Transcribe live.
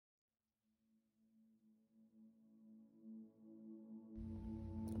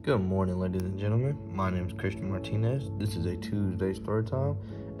Good morning, ladies and gentlemen. My name is Kristian Martinez. This is a Tuesday story time,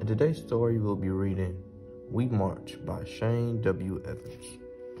 and today's story we'll be reading We March by Shane W. Evans.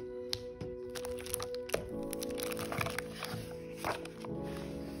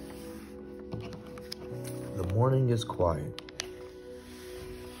 The morning is quiet.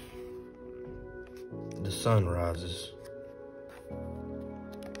 The sun rises,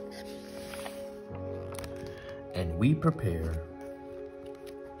 and we prepare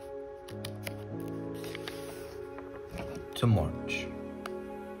to march.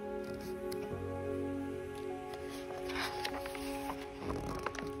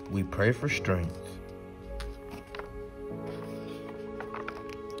 We pray for strength.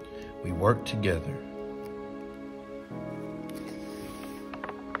 We work together.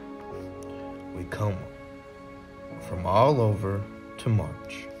 We come from all over to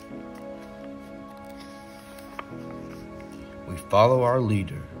march. We follow our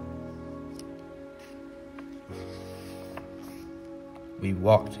leader. We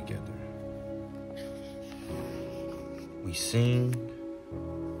walk together. We sing.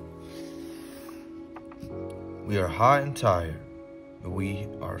 We are hot and tired, but we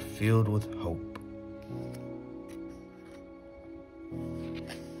are filled with hope.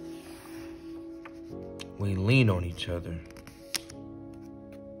 We lean on each other.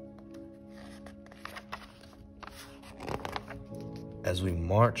 As we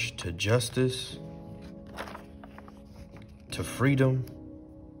march to justice, to freedom,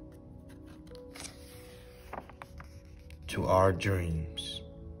 to our dreams.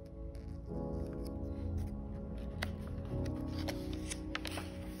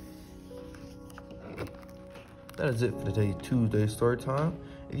 That is it for today's Tuesday story time.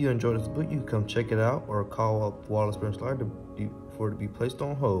 If you enjoyed this book, you can come check it out or call up Wallace Storytime for it to be placed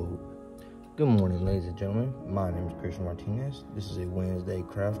on hold. Good morning, ladies and gentlemen. My name is Kristian Martinez. This is a Wednesday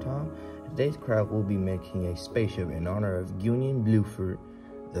craft time. Today's craft will be making a spaceship in honor of Union Bluford,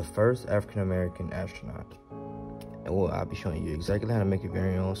 the first African-American astronaut. And I'll be showing you exactly how to make your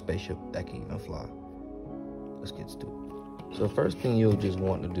very own spaceship that can even fly. Let's get to it. So first thing you'll just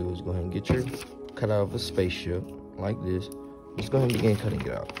want to do is go ahead and get your cutout of a spaceship like this. Just go ahead and begin cutting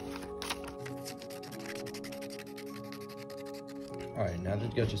it out. Alright, now that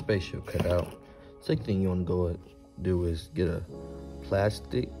you got your spaceship cut out, second thing you want to go do is get a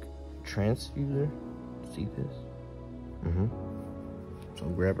plastic transducer. See this? So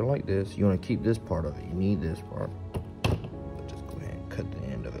grab it like this. You want to keep this part of it. You need this part. Just go ahead and cut the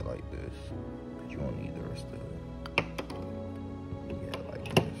end of it like this. But you won't need the rest of it. Yeah,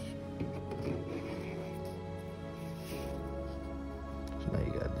 like this. So now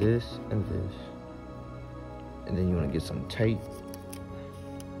you got this and this. And then you want to get some tape.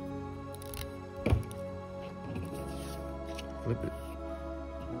 Flip it.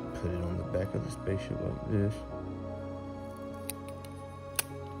 Put it on the back of the spaceship like this.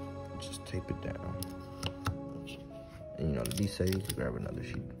 Just tape it down. And you know, to be safe, grab another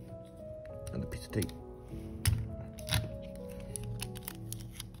sheet, another piece of tape.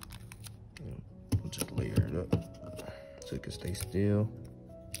 Just layer it up so it can stay still.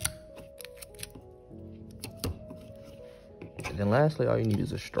 And then lastly, all you need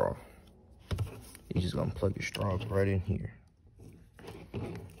is a straw. You're just gonna plug your straw right in here.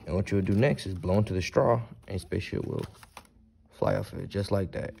 And what you'll do next is blow into the straw, and spaceship will fly off of it, just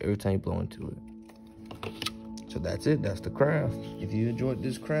like that, every time you blow into it. So that's it, that's the craft. If you enjoyed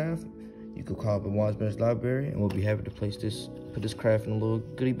this craft, you could call up at Wallace Library, and we'll be happy to put this craft in a little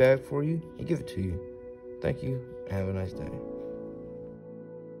goodie bag for you and give it to you. Thank you, and have a nice day.